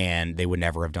 And they would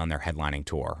never have done their headlining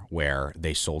tour where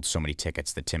they sold so many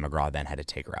tickets that Tim McGraw then had to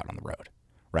take her out on the road,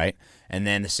 right? And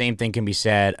then the same thing can be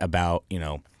said about, you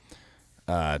know,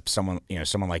 someone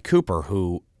like Cooper,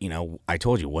 who, you know, I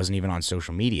told you wasn't even on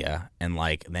social media, and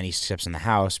like then he steps in the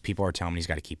house, people are telling him he's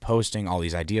got to keep posting, all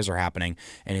these ideas are happening,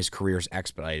 and his career's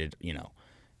expedited, you know,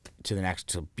 to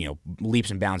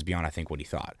leaps and bounds beyond I think what he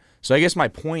thought. So I guess my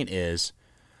point is,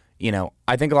 you know,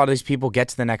 I think a lot of these people get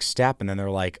to the next step and then they're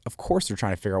like, of course they're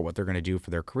trying to figure out what they're going to do for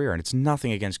their career, and it's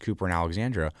nothing against Cooper and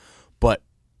Alexandra, but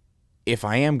if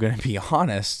I am going to be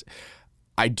honest,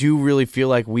 I do really feel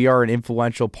like we are an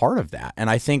influential part of that. And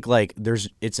I think like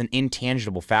it's an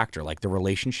intangible factor, like the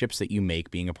relationships that you make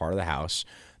being a part of the house,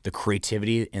 the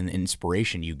creativity and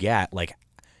inspiration you get, like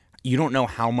you don't know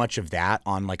how much of that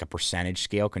on like a percentage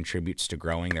scale contributes to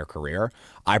growing their career.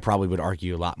 I probably would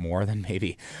argue a lot more than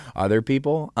maybe other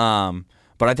people.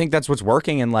 But I think that's what's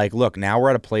working. And like, look, now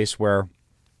we're at a place where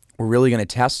we're really going to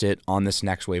test it on this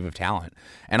next wave of talent.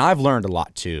 And I've learned a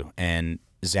lot too. And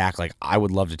Zach, like I would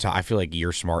love to talk. I feel like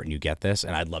you're smart and you get this,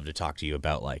 and I'd love to talk to you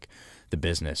about like the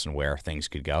business and where things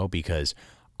could go, because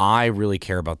I really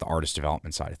care about the artist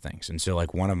development side of things. And so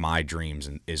like one of my dreams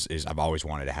is I've always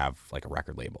wanted to have like a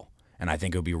record label. And I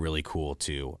think it would be really cool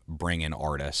to bring in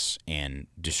artists and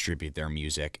distribute their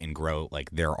music and grow like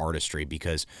their artistry,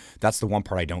 because that's the one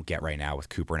part I don't get right now with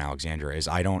Cooper and Alexandra is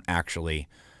I don't actually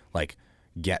like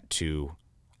get to,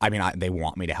 I mean, they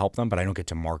want me to help them, but I don't get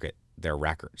to market their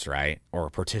records, right? Or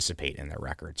participate in their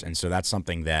records. And so that's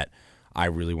something that I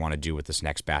really want to do with this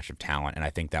next batch of talent. And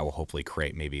I think that will hopefully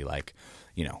create maybe like,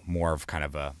 you know, more of kind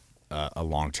of a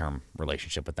long-term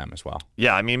relationship with them as well.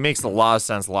 Yeah, I mean, it makes a lot of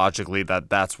sense logically that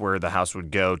that's where the house would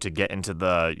go to get into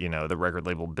the, you know, the record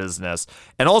label business.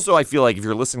 And also I feel like if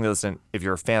you're listening to this and if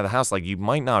you're a fan of the house, like you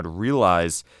might not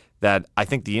realize that I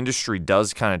think the industry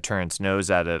does kind of turn its nose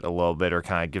at it a little bit, or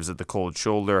kind of gives it the cold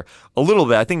shoulder a little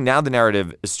bit. I think now the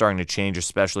narrative is starting to change,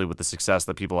 especially with the success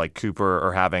that people like Cooper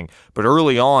are having. But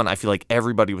early on, I feel like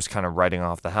everybody was kind of writing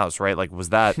off the house, right? Like, was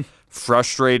that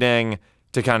frustrating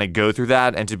to kind of go through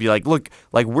that and to be like, look,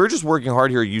 like we're just working hard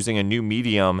here using a new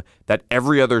medium that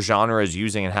every other genre is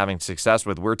using and having success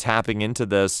with. We're tapping into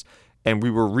this And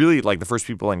we were really like the first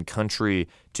people in country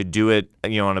to do it,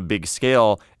 on a big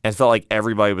scale, and it felt like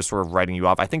everybody was sort of writing you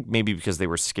off. I think maybe because they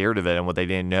were scared of it and what they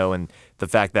didn't know, and the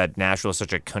fact that Nashville is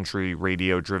such a country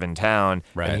radio-driven town,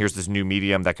 Right. and here's this new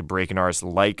medium that could break an artist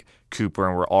like Cooper,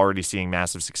 and we're already seeing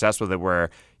massive success with it, where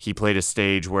he played a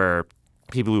stage where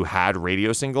people who had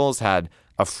radio singles had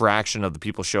a fraction of the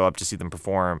people show up to see them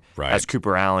perform Right. as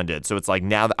Cooper Allen did. So it's like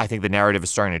now that I think the narrative is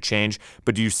starting to change,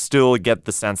 but do you still get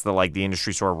the sense that like the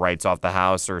industry sort of writes off the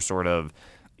house or sort of,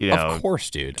 Of course,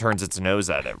 dude. turns its nose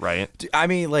at it, right? I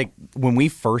mean, like when we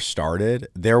first started,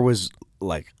 there was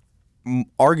like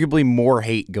arguably more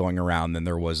hate going around than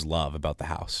there was love about the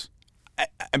house.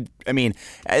 I mean,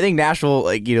 I think Nashville,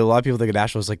 like, a lot of people think of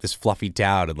Nashville as like this fluffy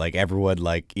town and like everyone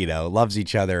like, loves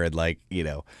each other and like,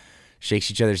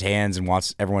 shakes each other's hands and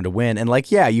wants everyone to win. And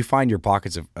like, yeah, you find your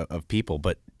pockets of people,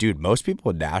 but dude, most people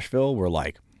in Nashville were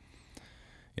like,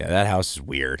 yeah, that house is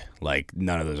weird. Like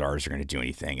none of those artists are going to do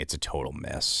anything. It's a total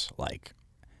miss. Like,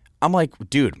 I'm like,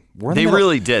 dude, we're in the middle.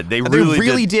 Really did. They really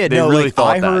really did. They No, really like,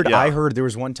 thought I that. heard there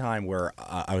was one time where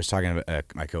I was talking to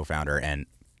my co-founder and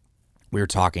we were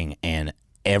talking and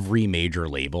every major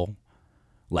label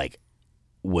like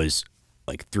was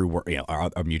like through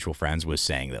our mutual friends was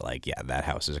saying that like, yeah, that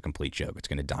house is a complete joke. It's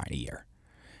going to die in a year.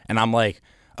 And I'm like,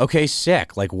 okay,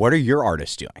 sick. Like, what are your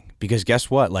artists doing? Because guess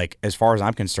what? Like, as far as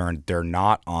I'm concerned, they're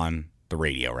not on the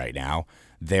radio right now.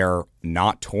 They're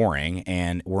not touring,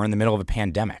 and we're in the middle of a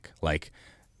pandemic. Like,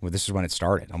 well, this is when it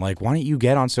started. I'm like, why don't you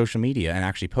get on social media and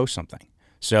actually post something?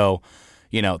 So,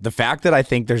 the fact that I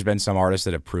think there's been some artists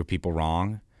that have proved people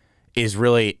wrong is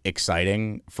really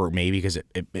exciting for me because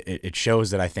it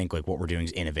shows that I think like what we're doing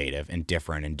is innovative and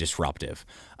different and disruptive.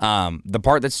 The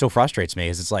part that still frustrates me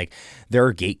is it's like there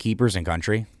are gatekeepers in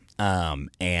country.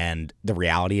 And the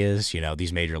reality is,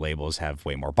 these major labels have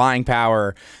way more buying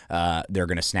power. They're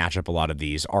going to snatch up a lot of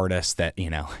these artists that,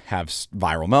 have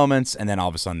viral moments. And then all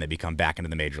of a sudden they become back into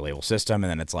the major label system.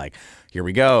 And then it's like, here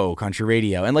we go, country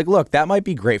radio. And like, look, that might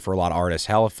be great for a lot of artists.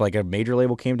 Hell, if like a major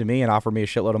label came to me and offered me a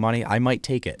shitload of money, I might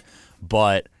take it.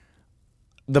 But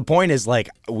the point is like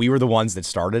we were the ones that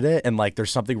started it, and like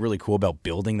there's something really cool about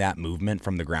building that movement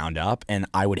from the ground up, and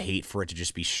I would hate for it to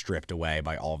just be stripped away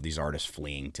by all of these artists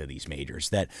fleeing to these majors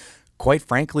that quite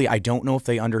frankly I don't know if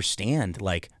they understand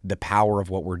like the power of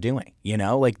what we're doing.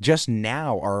 Like just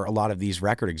now are a lot of these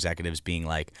record executives being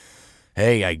like,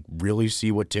 hey, I really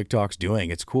see what TikTok's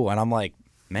doing, it's cool. And I'm like,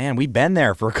 man, we've been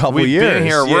there for a couple We've years. been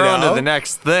here. We're on to the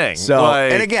next thing. So,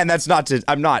 like, and again, that's not to.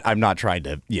 I'm not trying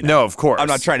to. No, of course. I'm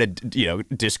not trying to.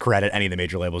 Discredit any of the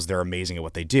major labels. They're amazing at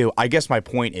what they do. I guess my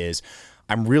point is,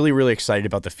 I'm really, really excited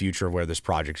about the future of where this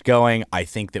project's going. I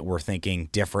think that we're thinking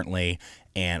differently,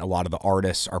 and a lot of the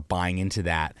artists are buying into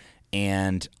that.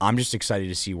 And I'm just excited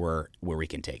to see where we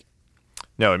can take it.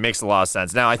 No, it makes a lot of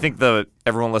sense. Now, I think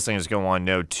everyone listening is going to want to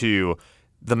know too.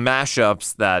 The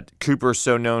mashups that Cooper's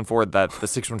so known for, that the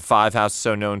 615 House is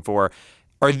so known for,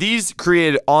 are these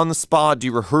created on the spot? Do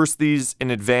you rehearse these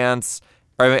in advance?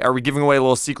 Are we giving away a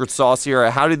little secret sauce here?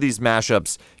 How did these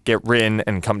mashups get written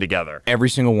and come together?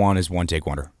 Every single one is one take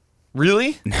wonder.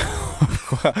 Really?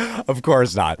 Of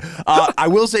course not. I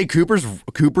will say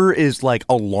Cooper is like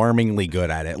alarmingly good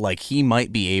at it. Like he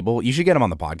might be able. You should get him on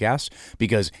the podcast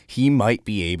because he might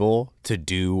be able to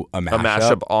do a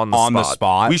mashup on the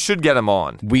spot. We should get him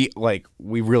on. We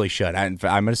really should. I'm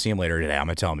going to see him later today. I'm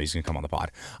going to tell him he's going to come on the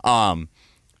pod.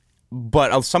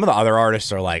 But some of the other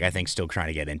artists are like I think still trying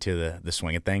to get into the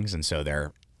swing of things, and so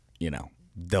they're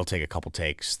they'll take a couple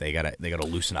takes. They gotta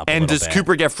loosen up. And a little does bit.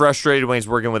 Cooper get frustrated when he's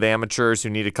working with amateurs who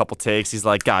need a couple takes? He's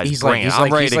like, guys, bring it.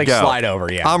 I'm ready to go. Slide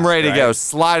over, yeah. I'm ready to go.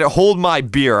 Slide. Hold my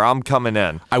beer. I'm coming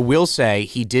in. I will say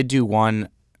he did do one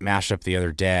mashup the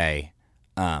other day.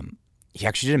 He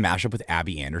actually did a mashup with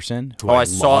Abby Anderson. Who I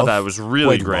saw that. It was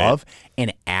really great.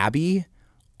 And Abby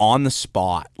on the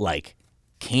spot, like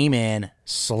came in,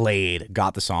 slayed,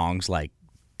 got the songs like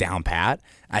down pat.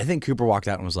 I think Cooper walked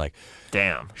out and was like,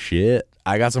 damn, shit,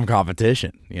 I got some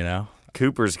competition,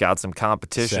 Cooper's got some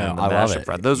competition So, in the I love mashup it,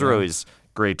 front. Those are always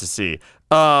great to see.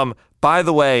 By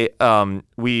the way,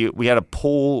 we had a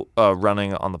poll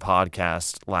running on the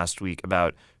podcast last week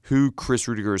about who Chris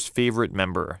Ruediger's favorite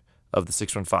member of the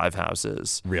 615 House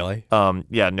is. Really?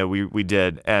 Yeah, no, we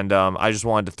did. And I just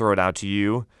wanted to throw it out to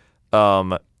you.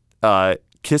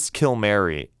 Kiss, Kill,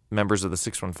 Marry. Members of the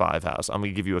 615 House. I'm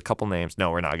gonna give you a couple names. No,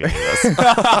 we're not gonna do this.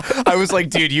 I was like,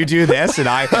 dude, you do this, and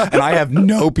I have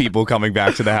no people coming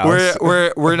back to the house.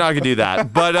 We're not gonna do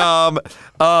that. But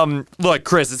look,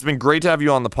 Chris, it's been great to have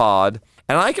you on the pod.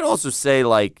 And I can also say,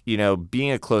 like,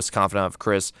 being a close confidant of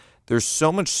Chris, there's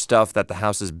so much stuff that the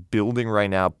house is building right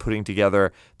now, putting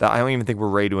together, that I don't even think we're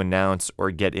ready to announce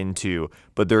or get into.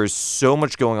 But there's so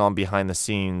much going on behind the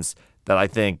scenes that I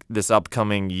think this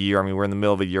upcoming year, I mean, we're in the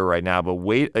middle of a year right now, but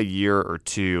wait a year or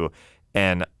two,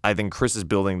 and I think Chris is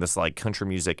building this like country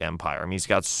music empire. I mean, he's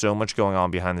got so much going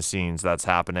on behind the scenes that's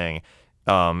happening.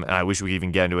 And I wish we could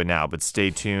even get into it now, but stay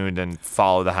tuned and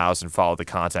follow the house and follow the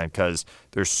content, because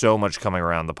there's so much coming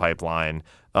around the pipeline.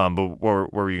 But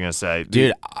what were you going to say?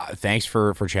 Dude, thanks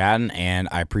for chatting, and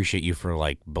I appreciate you for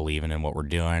like believing in what we're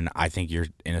doing. I think you're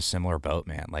in a similar boat,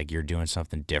 man. Like, you're doing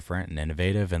something different and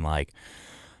innovative, and like,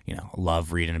 you know,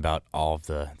 love reading about all of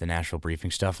the Nashville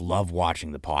briefing stuff. Love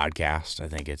watching the podcast. I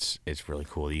think it's really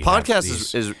cool.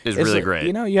 Podcast is really great.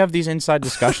 You know, you have these inside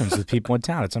discussions with people in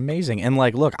town. It's amazing. And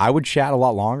like, look, I would chat a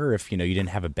lot longer if, you know, you didn't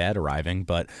have a bed arriving.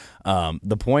 But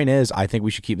the point is, I think we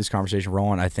should keep this conversation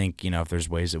rolling. I think, you know, if there's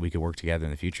ways that we could work together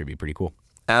in the future, it'd be pretty cool.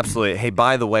 Absolutely. Hey,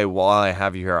 by the way, while I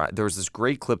have you here, there was this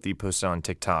great clip that you posted on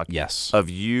TikTok. Yes. Of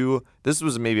you, this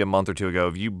was maybe a month or two ago,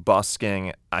 of you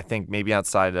busking, I think maybe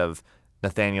outside of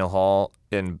Nathaniel Hall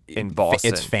in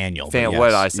Boston. It's Faneuil. Yes. What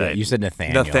did I say? Yeah, you said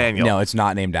Nathaniel. Nathaniel. No, it's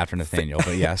not named after Nathaniel,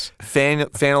 but yes.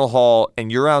 Faneuil Hall,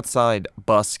 and you're outside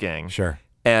busking. Sure.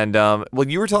 And well,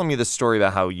 you were telling me this story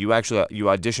about how you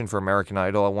auditioned for American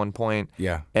Idol at one point.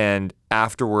 Yeah. And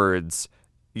afterwards,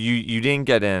 you didn't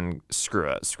get in. Screw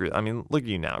it. I mean, look at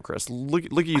you now, Chris. Look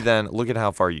at you then. Look at how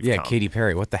far you've come. Yeah, Katy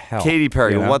Perry. What the hell? Katy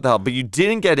Perry. You know? What the hell? But you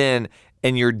didn't get in.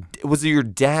 And was it your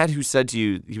dad who said to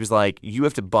you? He was like, "You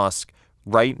have to busk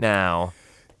right now."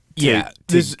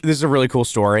 This is a really cool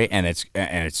story, and it's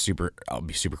super. I'll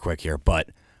be super quick here, but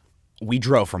we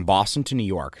drove from Boston to New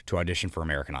York to audition for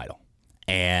American Idol,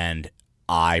 and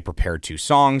I prepared 2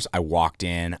 songs. I walked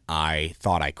in, I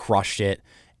thought I crushed it,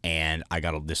 and I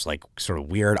got this like sort of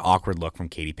weird, awkward look from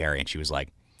Katy Perry, and she was like,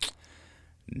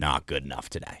 "Not good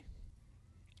enough today."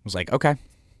 I was like, "Okay,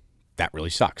 that really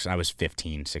sucks." I was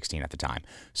 15, 16 at the time,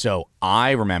 so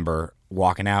I remember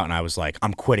walking out and I was like,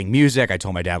 I'm quitting music. I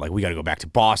told my dad, like, we got to go back to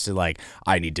Boston. Like,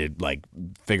 I need to like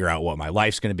figure out what my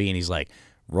life's going to be. And he's like,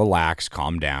 relax,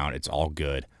 calm down. It's all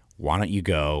good. Why don't you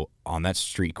go on that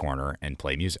street corner and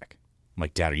play music? I'm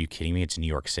like, Dad, are you kidding me? It's New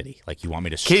York City. Like, you want me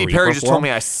to street Katy Perry perform? just told me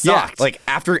I sucked. Yeah, like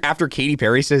after Katy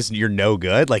Perry says you're no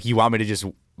good, like, you want me to just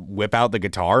whip out the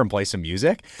guitar and play some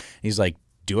music? And he's like,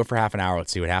 do it for half an hour.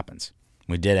 Let's see what happens.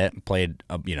 We did it, played,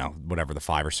 you know, whatever the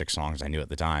 5 or 6 songs I knew at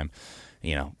the time.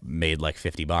 You know, made like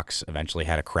 $50, eventually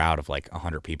had a crowd of like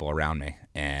 100 people around me,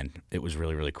 and it was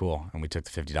really, really cool. And we took the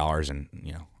 $50 and,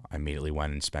 you know, I immediately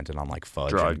went and spent it on like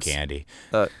fudge and candy.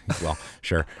 Well,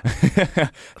 sure.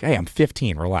 Hey, I'm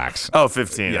 15, relax. Oh,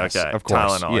 15, yes, okay. Of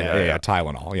course. Tylenol. Yeah,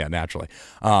 Tylenol. Yeah, naturally.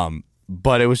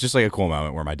 But it was just like a cool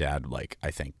moment where my dad, like, I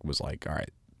think was like, all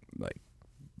right, like,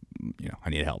 you know,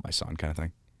 I need to help my son kind of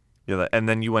thing. Yeah, and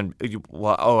then you went.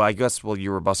 I guess. Well,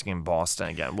 you were busking in Boston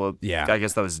again. Well, yeah. I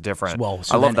guess that was different. Well,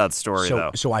 I love that story though.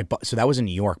 So that was in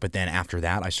New York, but then after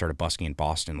that, I started busking in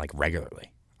Boston like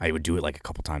regularly. I would do it like a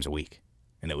couple times a week,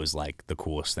 and it was like the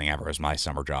coolest thing ever. It was my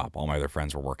summer job. All my other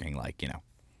friends were working like, you know,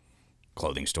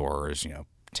 clothing stores, you know,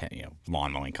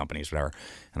 lawn mowing companies, whatever,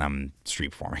 and I'm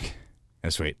street performing.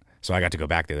 That's sweet. So I got to go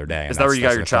back the other day. Is that where you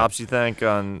got your chops, you think,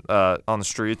 on the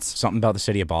streets? Something about the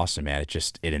city of Boston, man.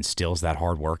 It instills that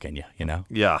hard work in you, you know?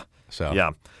 Yeah. So yeah.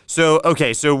 So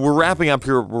okay, so we're wrapping up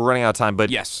here. We're running out of time,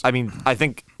 but yes. I mean, I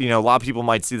think, you know, a lot of people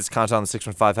might see this content on the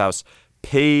 615 House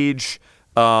page,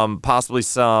 possibly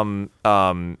some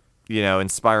you know,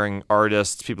 inspiring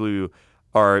artists, people who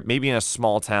are maybe in a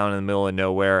small town in the middle of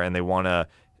nowhere and they want to,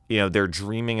 you know, they're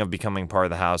dreaming of becoming part of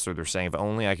the house, or they're saying, if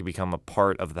only I could become a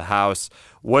part of the house.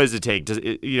 What does it take?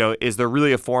 You know, is there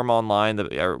really a form online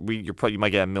that you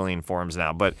might get a million forms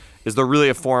now, but is there really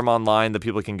a form online that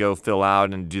people can go fill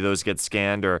out, and do those get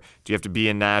scanned, or do you have to be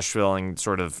in Nashville and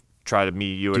sort of try to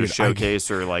meet you at a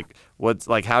showcase, or like what's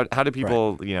like how do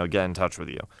people you know, get in touch with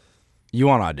you? You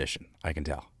want to audition? I can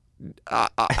tell. I'm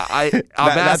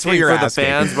asking for the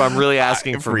fans, but I'm really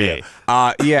asking for me.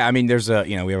 Yeah, I mean, there's we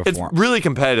have a it's form. really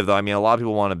competitive, though. I mean, a lot of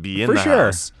people want to be in the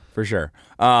house. For sure.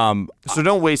 So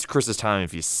don't waste Chris's time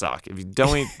if you suck. If you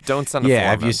don't send a form.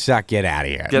 Yeah, if you suck, get out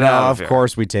of here. Get out of here. Of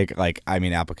course, we take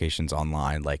applications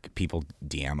online. Like, people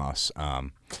DM us.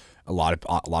 A lot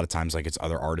of times, like, it's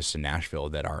other artists in Nashville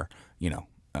that are, you know,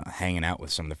 hanging out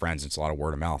with some of the friends. It's a lot of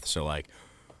word of mouth. So, like,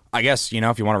 I guess, you know,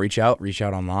 if you want to reach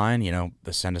out online, you know,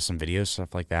 send us some videos,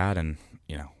 stuff like that. And,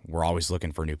 you know, we're always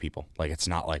looking for new people. Like, it's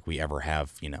not like we ever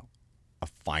have, you know, a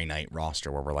finite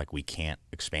roster where we're like, we can't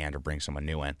expand or bring someone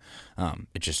new in.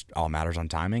 It just all matters on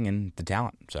timing and the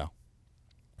talent. So.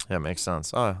 Yeah, makes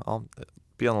sense.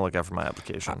 be on the lookout for my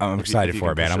application. I'm excited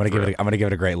for it, man. I'm gonna give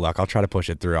it a great look. I'll try to push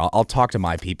it through. I'll talk to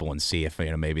my people and see if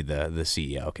maybe the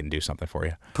CEO can do something for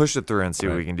you. Push it through and see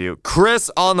what we can do. Chris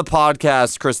on the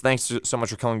podcast. Chris, thanks so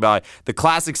much for coming by. The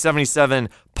Classic 77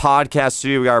 podcast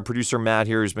studio. We got our producer Matt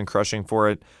here who's been crushing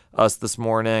for us this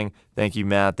morning. Thank you,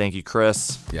 Matt. Thank you,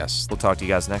 Chris. Yes. We'll talk to you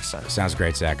guys next time. Sounds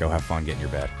great, Zach. Go have fun getting your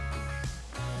bed.